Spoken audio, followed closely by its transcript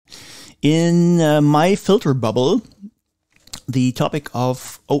In my filter bubble, the topic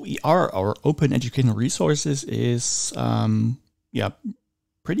of OER, or Open Educational Resources, is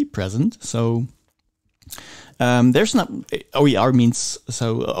pretty present. So there's not OER means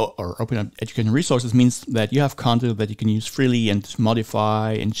or Open Educational Resources means that you have content that you can use freely and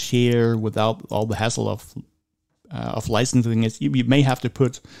modify and share without all the hassle of licensing it. You may have to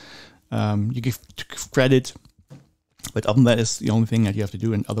put you give credit, but other than that is the only thing that you have to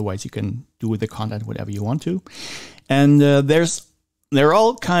do, and otherwise you can do with the content whatever you want to. And there are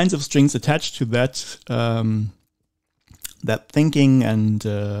all kinds of strings attached to that that thinking, and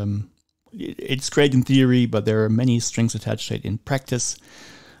it's great in theory, but there are many strings attached to it in practice.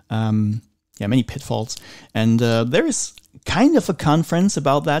 Many pitfalls, and there is kind of a conference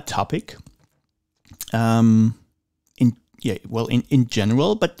about that topic. In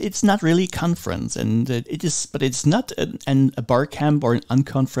general, but it's not really a conference, and it's not a bar camp or an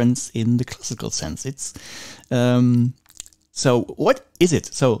unconference in the classical sense. It's so what is it?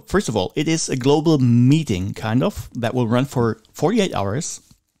 So first of all, it is a global meeting kind of that will run for 48 hours,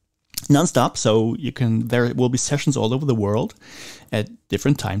 nonstop. So there will be sessions all over the world at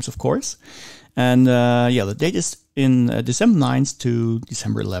different times, of course. And the date is in December 9th to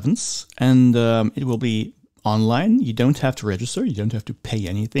December 11th, and it will be online. You don't have to register. You don't have to pay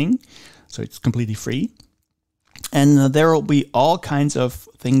anything. So it's completely free. And there will be all kinds of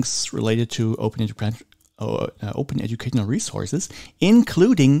things related to open educational resources,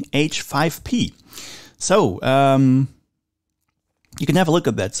 including H5P. So you can have a look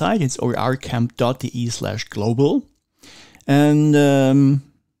at that site. It's oercamp.de/global. And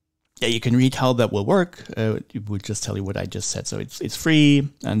you can read how that will work. It will just tell you what I just said. So it's free,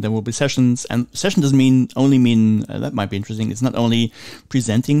 and there will be sessions. And session doesn't only mean that might be interesting. It's not only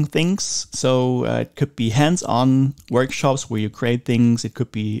presenting things. So it could be hands-on workshops where you create things. It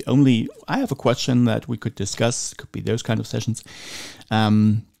could be only, I have a question that we could discuss. It could be those kind of sessions.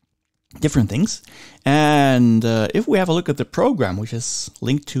 Different things. And if we have a look at the program, which is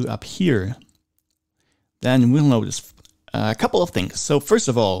linked to up here, then we'll notice a couple of things. So first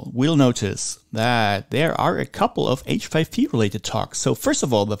of all, we'll notice that there are a couple of H5P related talks. So first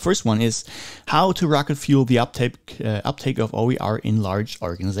of all, the first one is how to rocket fuel the uptake of OER in large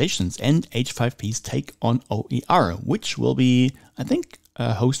organizations, and H5P's take on OER, which will be, I think,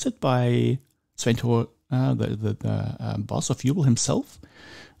 hosted by Sven Thor, the boss of Jubel himself.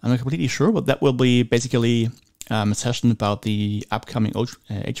 I'm not completely sure, but that will be basically a session about the upcoming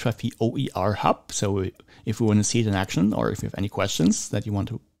H5P OER hub. So if you want to see it in action, or if you have any questions that you want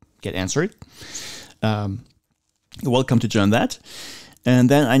to get answered, you're welcome to join that. And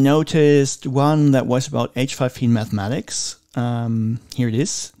then I noticed one that was about H5P in mathematics. Here it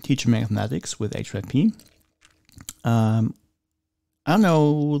is, Teach Mathematics with H5P. I don't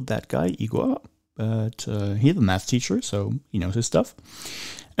know that guy, Igor, but he's a math teacher, so he knows his stuff.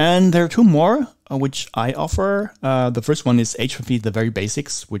 And there are two more, which I offer. The first one is H5P, the very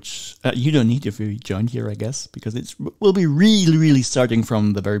basics, which you don't need if you joined here, I guess, because we'll be really, really starting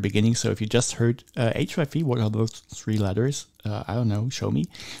from the very beginning. So if you just heard H5P, what are those three letters? I don't know, show me.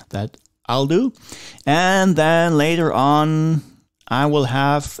 That I'll do. And then later on, I will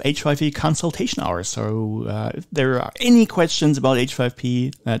have H5P consultation hours. So if there are any questions about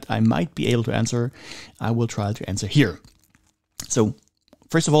H5P that I might be able to answer, I will try to answer here. So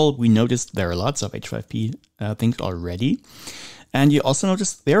first of all, we noticed there are lots of H5P things already. And you also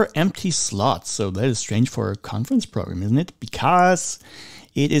notice there are empty slots. So that is strange for a conference program, isn't it? Because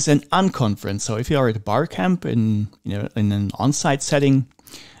it is an unconference. So if you are at a bar camp in an on-site setting,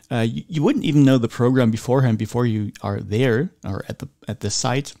 you wouldn't even know the program beforehand before you are there or at the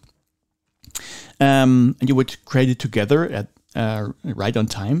site. And you would create it together right on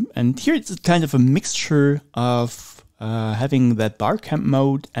time. And here it's kind of a mixture of having that bar camp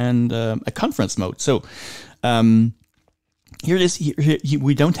mode and a conference mode. So here it is. Here,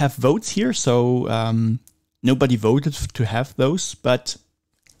 we don't have votes here, so nobody voted to have those. But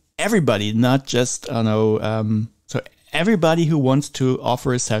everybody, not just so everybody who wants to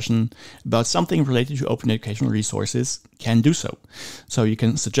offer a session about something related to open educational resources can do so. So you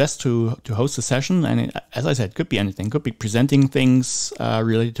can suggest to host a session, and as I said, it could be anything. It could be presenting things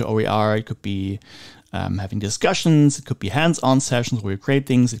related to OER. It could be having discussions. It could be hands-on sessions where you create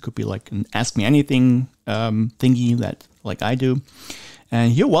things. It could be like an Ask Me Anything thingy that like I do.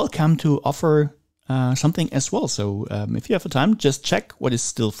 And you're welcome to offer something as well. So if you have the time, just check what is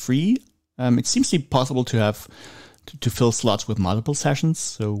still free. It seems to be possible to have to fill slots with multiple sessions.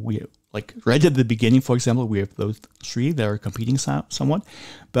 So we like right at the beginning, for example, we have those three that are competing somewhat.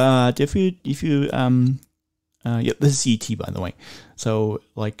 But if you Yeah, this is CET, by the way. So,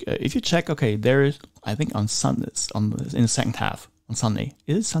 like, if you check, okay, there is, I think on Sundays, in the second half, on Sunday.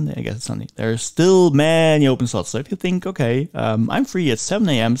 Is it Sunday? I guess it's Sunday. There are still many open slots. So if you think, okay, I'm free at 7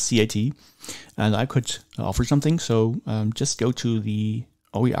 a.m. CAT, and I could offer something, so just go to the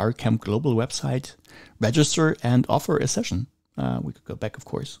OER Camp Global website, register, and offer a session. We could go back, of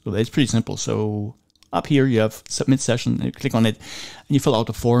course. So it's pretty simple. So up here, you have submit session, and you click on it, and you fill out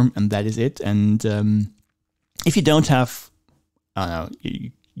the form, and that is it. And if you don't have, I don't know,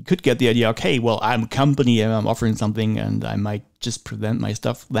 you could get the idea, okay, well, I'm a company and I'm offering something and I might just present my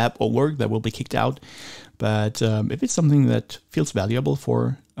stuff. That won't work, that will be kicked out. But if it's something that feels valuable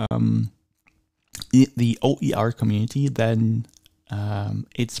for the OER community, then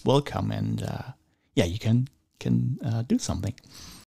it's welcome. And yeah, you can do something.